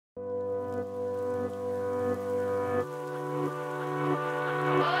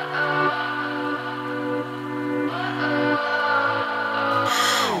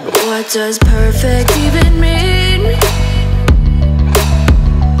does perfect even mean?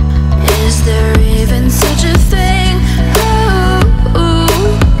 Is there even such a thing?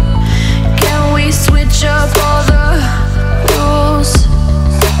 Ooh, can we switch up all the rules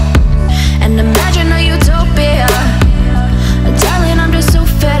and imagine a utopia? Darling, I'm just so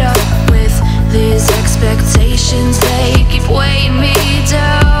fed up with these expectations. They keep weighing me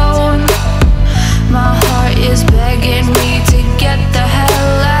down. My heart is begging me to get the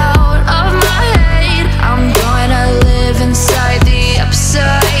hell out of my head. I'm gonna live inside the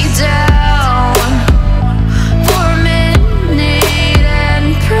upside down for a minute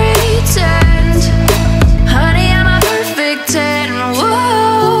and pretend, honey, I'm a perfect 10.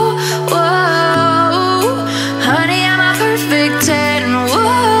 Whoa, whoa, honey, I'm a perfect 10.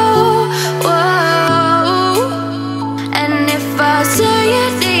 Whoa, whoa, and if I say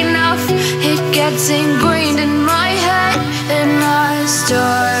it enough, it gets ingrained in my head, and I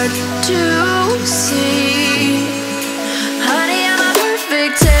start to see, honey, I'm a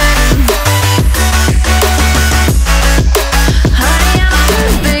perfect 10. Honey, I'm a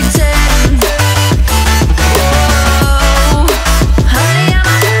perfect 10. Whoa, honey, I'm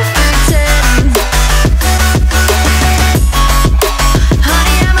a perfect 10.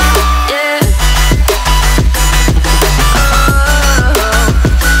 Honey, I'm a, yeah. Oh,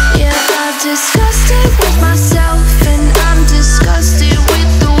 yeah, I've discussed it with myself, and I'm disgusted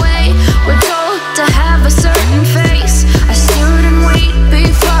with the way we're told to have a certain face, a certain weight,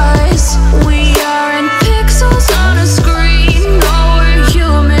 because we aren't pixels on a screen. No, we're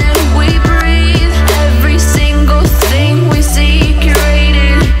human, we breathe. Every single thing we see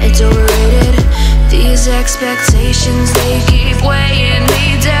curated, it's overrated. These expectations, they keep weighing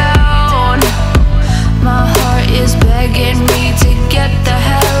me down. My heart is begging me to get the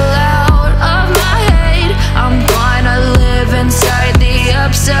hell out of my head. I'm gonna live inside the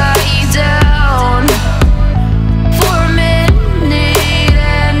upside down for a minute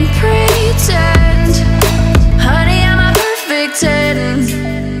and pretend, honey, I'm a perfect 10.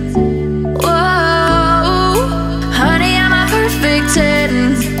 Whoa, honey, I'm a perfect 10.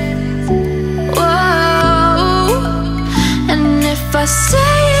 Whoa, and if I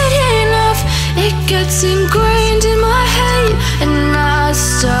say it enough, it gets ingrained in my head, and I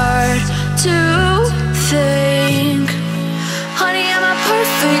start to think, honey, I'm a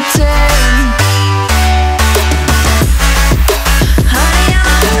perfect 10. Honey, I'm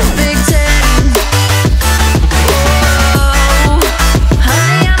a perfect 10. Whoa,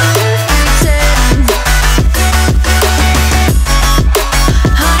 honey, I'm a perfect 10.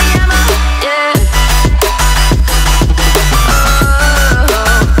 Honey, I'm a, yeah.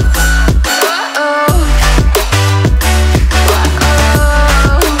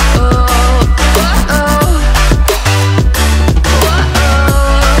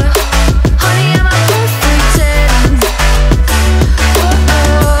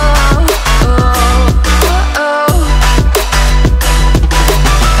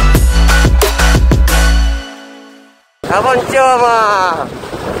 А вон Тёма!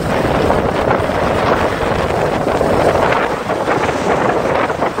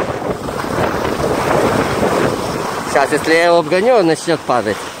 Сейчас, если я его обгоню, он начнет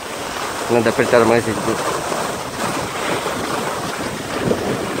падать. Надо притормозить будет.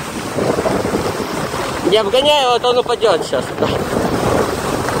 Не обгоняй его, то он упадет сейчас.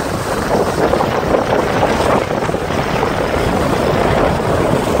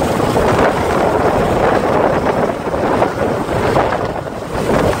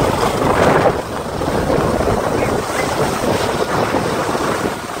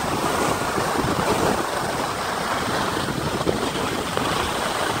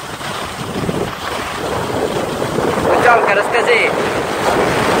 Тёмка, расскажи.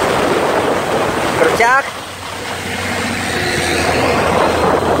 Крутяк?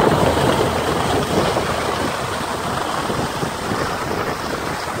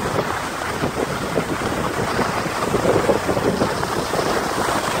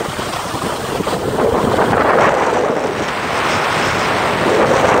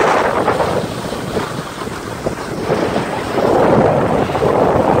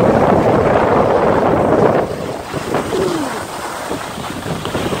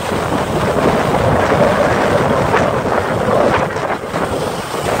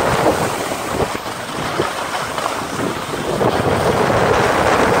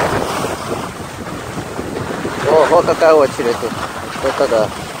 Ого, какая очередь тут. Это да.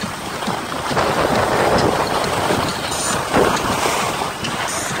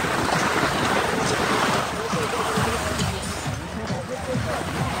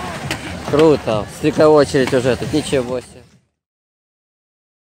 Круто. Столько очередь уже тут, ничего себе.